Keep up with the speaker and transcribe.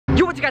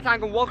Yo, what's up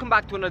guys, and welcome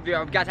back to another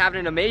video. Guys, having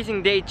an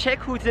amazing day. Check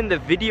who's in the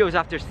videos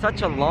after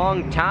such a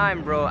long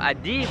time, bro.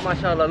 Adib,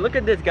 mashallah. Look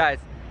at this, guys.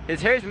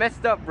 His hair's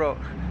messed up, bro.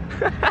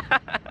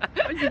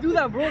 Why'd you do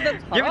that, bro?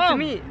 That's haram. Give it to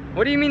me.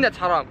 What do you mean that's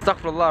haram?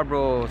 Astaghfirullah,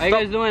 bro. How you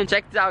guys doing?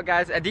 Check this out,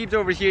 guys. Adib's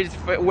over here. He's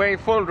wearing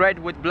full red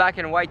with black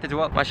and white as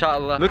well.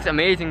 Mashallah. Looks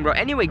amazing, bro.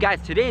 Anyway,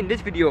 guys, today in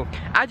this video,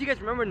 as you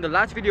guys remember in the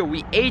last video,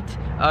 we ate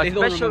a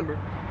special...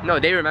 No,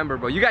 they remember,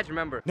 bro. You guys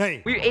remember.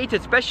 Nay. We ate a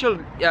special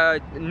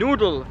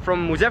noodle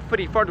from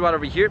Muzaffari Ford right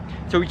over here.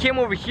 So we came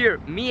over here,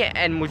 me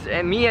and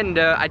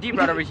Adib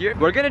right over here.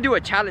 We're gonna do a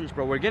challenge,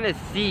 bro. We're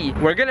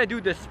gonna do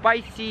the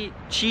spicy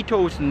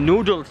Cheetos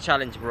noodles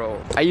challenge,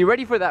 bro. Are you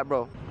ready for that,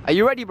 bro? Are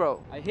you ready,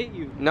 bro? I hate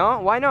you. No?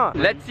 Why not?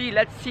 Let's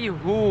see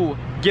who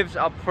gives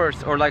up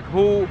first, or like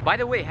who. By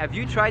the way, have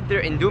you tried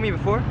their Indomie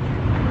before?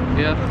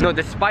 Yeah. No,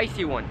 the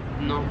spicy one.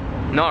 No.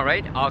 No,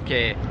 right?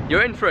 Okay.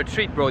 You're in for a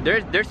treat, bro.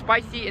 Their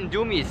spicy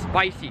Indomie is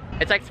spicy.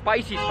 It's like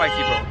spicy, bro.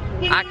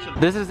 Actually.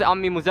 This is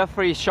Ammi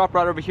Muzaffari's shop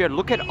right over here.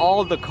 Look at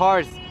all the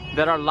cars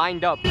that are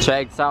lined up.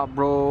 Check this out,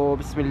 bro.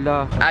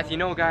 Bismillah. As you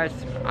know, guys,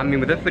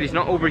 Ammi Muzaffari is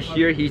not over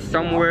here. He's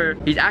somewhere.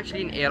 He's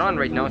actually in Iran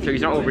right now, so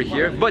he's not over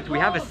here. But we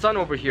have a son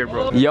over here,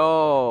 bro.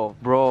 Yo,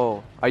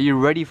 bro. Are you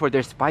ready for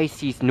their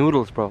spicy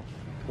noodles, bro?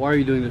 Why are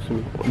you doing this to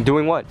me?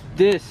 Doing what?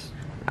 This.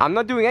 I'm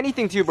not doing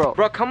anything to you, bro.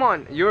 Bro, come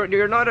on. You're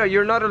not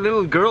a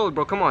little girl,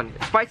 bro. Come on.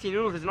 Spicy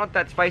noodles is not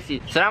that spicy.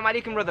 Salam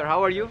alaikum, brother.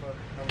 How are you?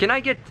 Can I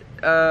get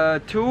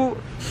 2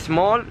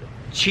 small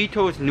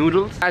Cheetos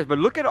noodles? Guys, but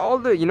look at all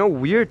the,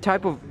 weird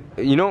type of,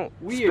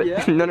 Weird,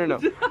 yeah? No.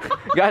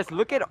 Guys,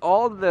 look at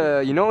all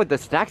the, the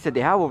snacks that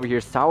they have over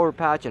here. Sour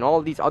Patch and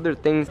all these other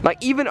things. Like,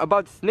 even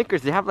about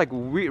Snickers, they have like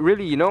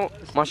really,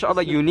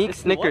 mashallah, unique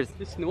Snickers.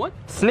 What?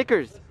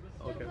 Snickers.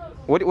 Okay.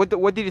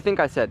 What did you think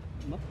I said?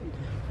 Nothing.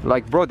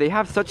 Like, bro, they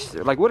have such,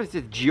 like, what is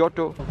this,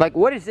 Giotto? Like,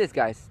 what is this,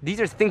 guys? These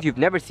are things you've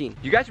never seen.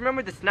 You guys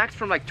remember the snacks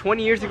from like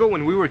 20 years ago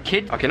when we were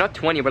kids? Okay, not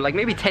 20, but like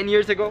maybe 10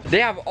 years ago. They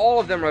have all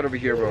of them right over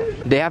here, bro.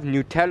 They have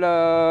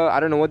Nutella. I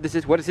don't know what this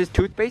is. What is this,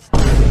 toothpaste?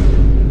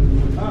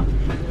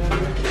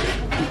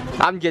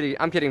 I'm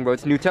kidding, bro.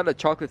 It's Nutella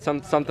chocolate,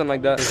 something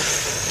like that.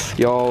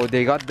 Yo,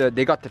 they got the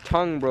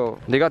tongue, bro.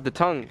 They got the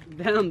tongue.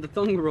 Damn, the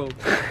tongue, bro.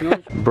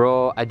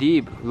 Bro,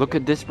 Adib, look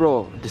at this,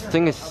 bro. This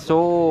thing is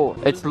so...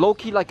 It's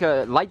low-key like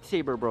a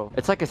lightsaber, bro.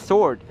 It's like a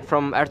sword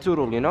from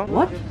Ertugrul, you know?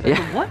 What? Yeah.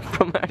 From what?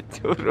 From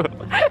Ertugrul.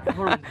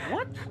 From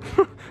what?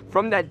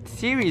 From that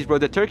series, bro.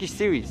 The Turkish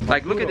series.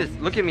 Like, look at this.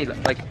 Look at me.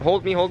 Like,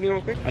 hold me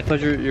real quick. I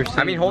thought you're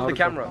I mean, hold the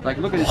camera. Like,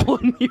 look at this.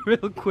 Hold me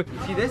real quick.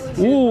 See this?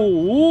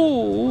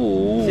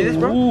 Ooh. See this,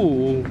 bro?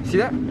 Ooh. See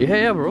that?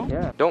 Yeah, bro.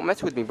 Yeah. Don't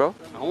mess with me, bro.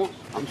 No,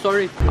 I'm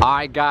sorry.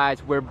 Alright,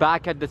 guys. We're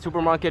back at the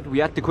supermarket. We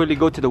have to quickly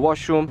go to the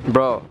washroom.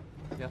 Bro.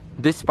 Yeah.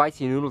 This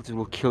spicy noodles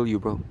will kill you,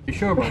 bro. You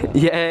sure about that?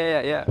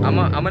 Yeah. I'm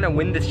gonna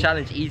win this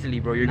challenge easily,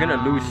 bro. You're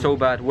gonna lose so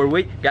bad. We're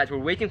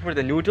waiting for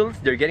the noodles.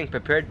 They're getting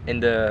prepared in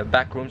the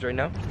back rooms right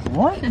now.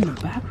 What? In the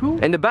back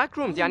room? In the back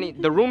rooms, yani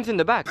the rooms in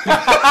the back.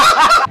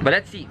 But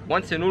let's see.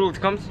 Once the noodles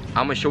comes,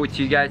 I'm gonna show it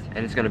to you guys,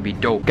 and it's gonna be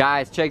dope.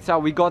 Guys, check this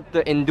out. We got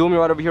the Indomie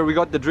right over here. We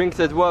got the drinks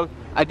as well.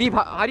 Adib,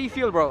 how do you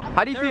feel, bro?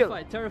 How do you feel?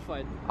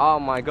 Terrified. Oh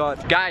my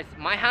god. Guys,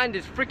 my hand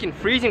is freaking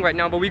freezing right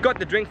now, but we got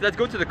the drinks. Let's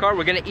go to the car.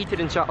 We're gonna eat it,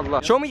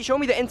 inshallah. Show me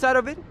the inside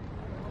of it.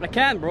 I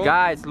can, bro.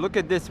 Guys, look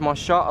at this,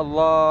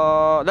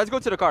 mashallah. Let's go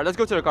to the car. Let's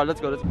go.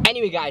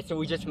 Anyway, guys, so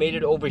we just made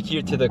it over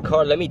here to the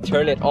car. Let me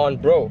turn it on,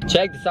 bro.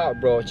 Check this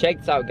out, bro. Check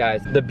this out,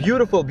 guys. The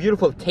beautiful,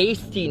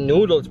 tasty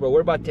noodles, bro.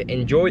 We're about to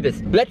enjoy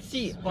this. Let's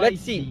see.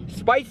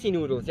 Spicy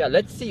noodles. Yeah,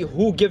 let's see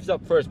who gives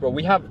up first, bro.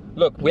 We have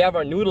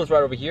our noodles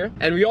right over here.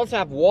 And we also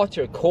have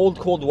water, cold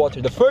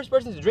water. The first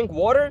person to drink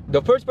water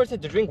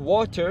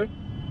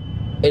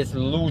is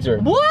loser.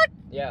 What?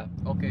 Yeah.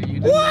 Okay, you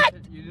didn't What?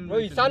 Bro,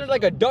 you sounded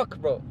like a duck,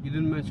 bro. You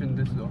didn't mention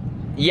this though.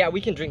 Yeah,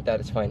 we can drink that,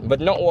 it's fine. But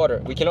not water.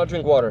 We cannot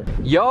drink water.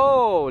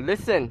 Yo,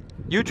 listen.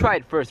 You try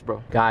it first,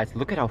 bro. Guys,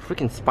 look at how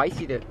freaking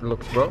spicy that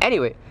looks, bro.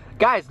 Anyway,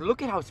 guys,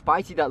 look at how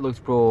spicy that looks,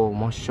 bro.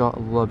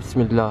 MashaAllah,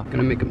 bismillah.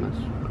 Gonna make a mess.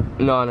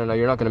 No,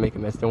 you're not gonna make a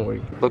mess, don't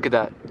worry. Look at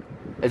that.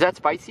 Is that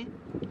spicy?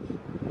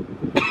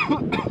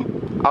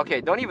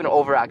 Okay, don't even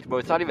overact, bro.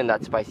 It's not even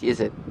that spicy, is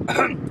it?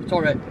 It's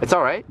alright. It's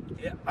alright?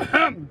 Yeah.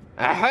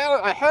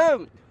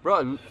 Ahem.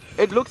 Bro,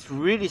 it looks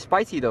really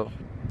spicy though.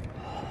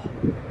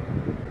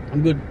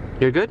 I'm good.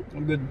 You're good?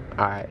 I'm good.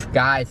 Alright.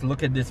 Guys,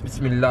 look at this.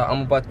 Bismillah.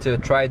 I'm about to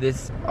try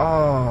this.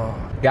 Oh.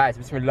 Guys,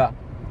 bismillah.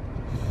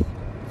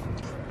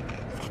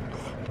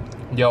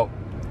 Yo.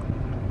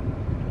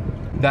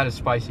 That is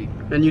spicy.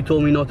 And you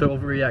told me not to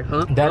overreact,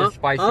 huh? That is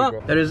spicy,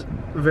 bro. That is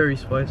very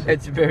spicy.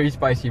 It's very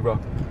spicy, bro.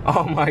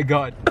 Oh my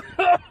god.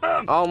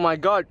 Oh my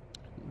god.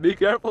 Be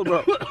careful,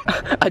 bro.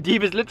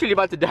 Adib is literally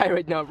about to die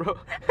right now, bro.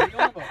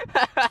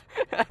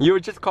 You were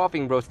just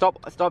coughing, bro. Stop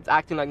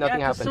acting like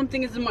nothing happened.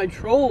 Something is in my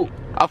throat.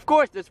 Of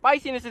course, the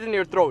spiciness is in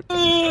your throat.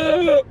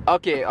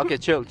 Okay,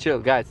 chill,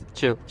 guys.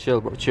 Chill,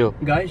 bro, chill.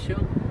 Guys,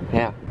 chill.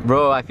 Yeah.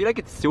 Bro, I feel like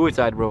it's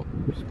suicide, bro.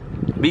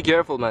 Be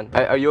careful, man.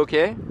 Are you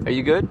okay? Are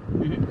you good?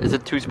 Is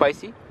it too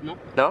spicy? No.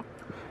 No?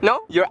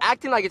 No? You're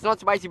acting like it's not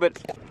spicy, but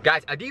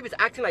Guys, Adib is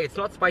acting like it's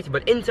not spicy,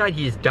 but inside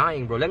he is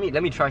dying, bro. Let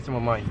me try some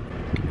of mine.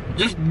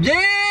 Just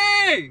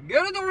yay!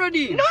 Get it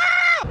already! No!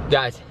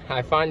 Guys,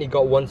 I finally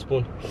got 1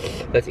 spoon.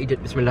 Let's eat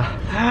it. Bismillah.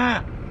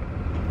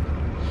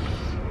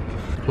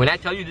 When I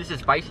tell you this is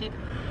spicy,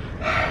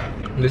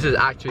 this is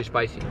actually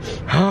spicy.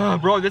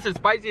 Bro, this is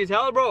spicy as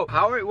hell, bro.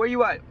 Where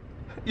you at?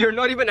 You're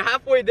not even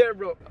halfway there,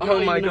 bro.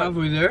 Oh my god.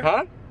 Halfway there?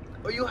 Huh?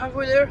 Are you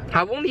halfway there?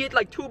 I've only hit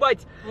like 2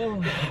 bites.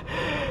 Oh.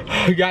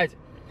 Guys,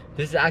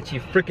 this is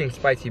actually freaking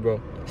spicy, bro.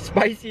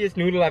 Spiciest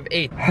noodle I've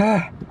ate.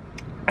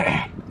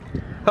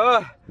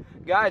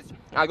 Guys,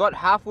 I got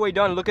halfway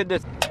done. Look at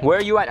this. Where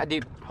are you at,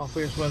 Adib?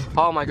 Halfway as well.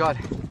 Oh my god.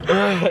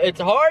 It's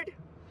hard,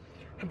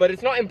 but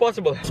it's not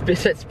impossible.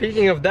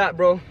 Speaking of that,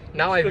 bro,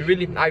 now I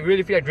really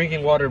feel like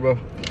drinking water, bro.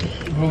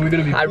 Bro, we're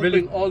gonna be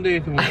pooping all day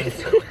tomorrow.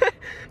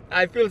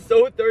 I feel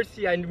so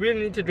thirsty. I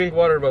really need to drink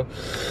water, bro.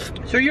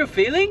 So you're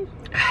failing?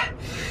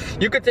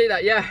 You could say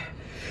that, yeah.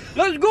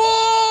 Let's go!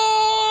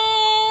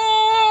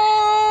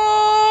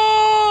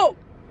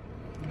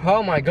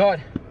 Oh my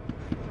god.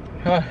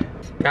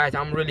 Guys,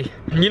 I'm really...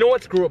 You know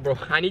what? Screw up, bro.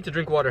 I need to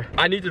drink water.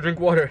 I need to drink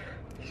water.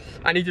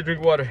 I need to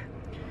drink water.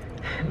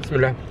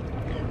 Bismillah.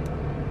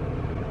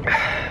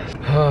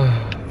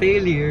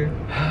 Failure.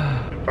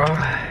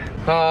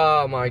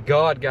 Oh my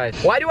god,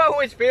 guys. Why do I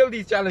always fail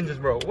these challenges,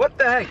 bro? What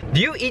the heck?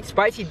 Do you eat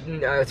spicy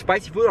food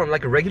on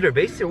like a regular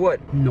basis or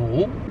what?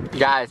 No.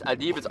 Guys,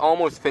 Adib is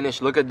almost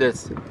finished. Look at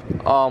this.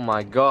 Oh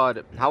my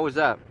god. How was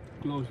that?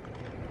 Close.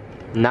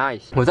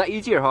 Nice. Was that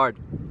easy or hard?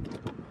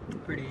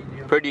 Pretty easy.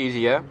 Yeah. Pretty easy,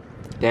 yeah?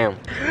 Damn.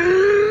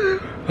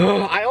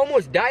 I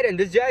almost died and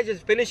this guy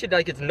just finished it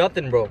like it's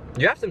nothing, bro.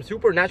 You have some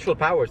supernatural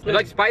powers. You're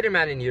like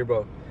Spider-Man in here,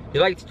 bro.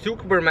 You're like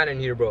Superman in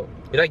here, bro.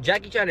 You're like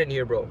Jackie Chan in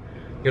here, bro.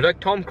 You're like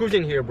Tom Cruise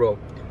in here, bro.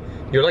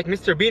 You're like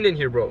Mr. Bean in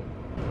here, bro.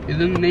 You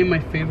didn't name my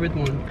favorite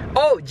one.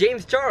 Oh,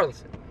 James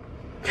Charles.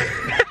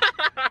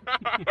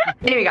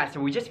 Anyway guys, so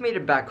we just made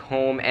it back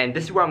home and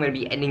this is where I'm going to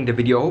be ending the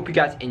video. I hope you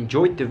guys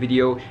enjoyed the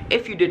video.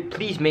 If you did,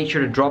 please make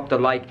sure to drop the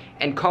like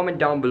and comment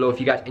down below if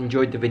you guys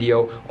enjoyed the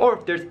video, or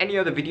if there's any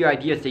other video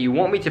ideas that you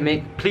want me to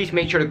make, please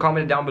make sure to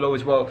comment it down below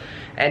as well.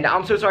 And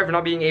I'm so sorry for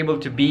not being able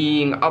to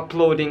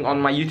uploading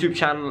on my YouTube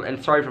channel,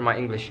 and sorry for my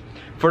English,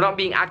 for not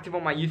being active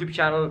on my YouTube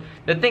channel.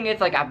 The thing is,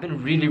 like, I've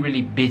been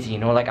really busy, you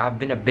know, like I've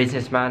been a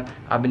businessman.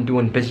 I've been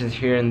doing business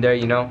here and there,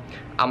 you know.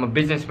 I'm a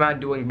businessman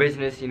doing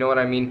business, you know what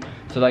I mean?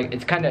 So like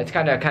it's kind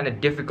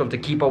of difficult to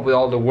keep up with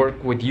all the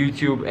work with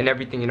YouTube and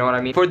everything, you know what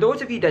I mean? For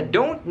those of you that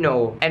don't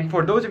know, and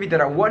for those of you that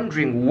are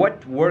wondering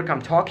what work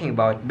I'm talking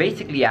about,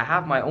 basically I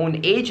have my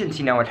own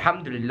agency now,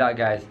 alhamdulillah,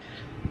 guys.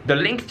 The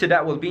links to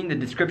that will be in the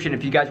description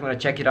if you guys want to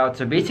check it out.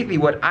 So basically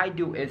what I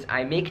do is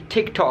I make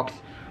TikToks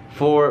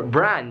for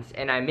brands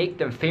and I make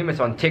them famous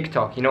on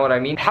TikTok, you know what I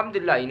mean?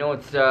 Alhamdulillah, you know,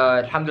 it's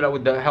alhamdulillah,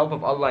 with the help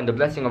of Allah and the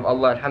blessing of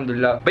Allah,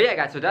 alhamdulillah. But yeah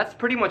guys, so that's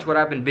pretty much what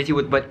I've been busy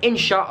with. But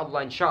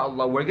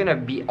inshallah, we're gonna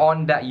be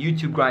on that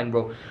YouTube grind,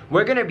 bro.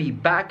 We're gonna be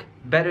back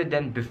better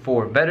than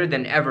before, better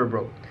than ever,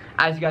 bro.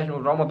 As you guys know,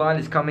 Ramadan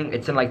is coming.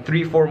 It's in like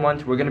 3-4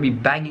 months. We're gonna be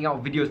banging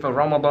out videos for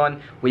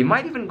Ramadan. We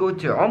might even go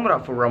to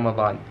Umrah for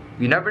Ramadan.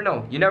 You never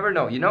know, you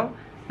know, you know?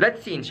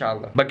 Let's see,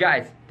 inshallah. But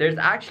guys, there's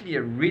actually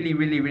a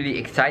really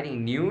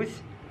exciting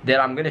news that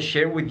I'm gonna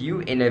share with you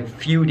in a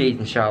few days,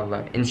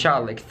 inshallah.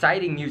 Inshallah,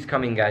 exciting news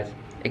coming, guys.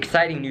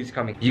 Exciting news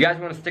coming. You guys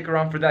want to stick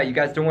around for that. You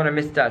guys don't want to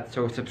miss that.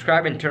 So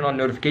subscribe and turn on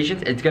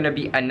notifications. It's gonna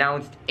be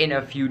announced in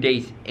a few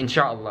days,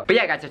 inshallah. But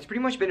yeah guys, that's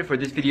pretty much been it for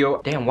this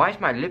video. Damn, why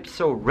is my lips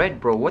so red,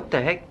 bro? What the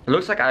heck? It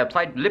looks like I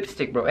applied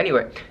lipstick, bro.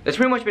 Anyway, that's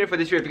pretty much been it for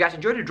this video. If you guys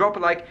enjoyed it, drop a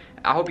like.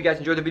 I hope you guys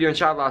enjoyed the video,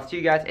 inshallah. I'll see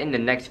you guys in the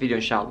next video,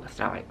 inshallah.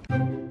 Assalamu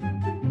alaikum.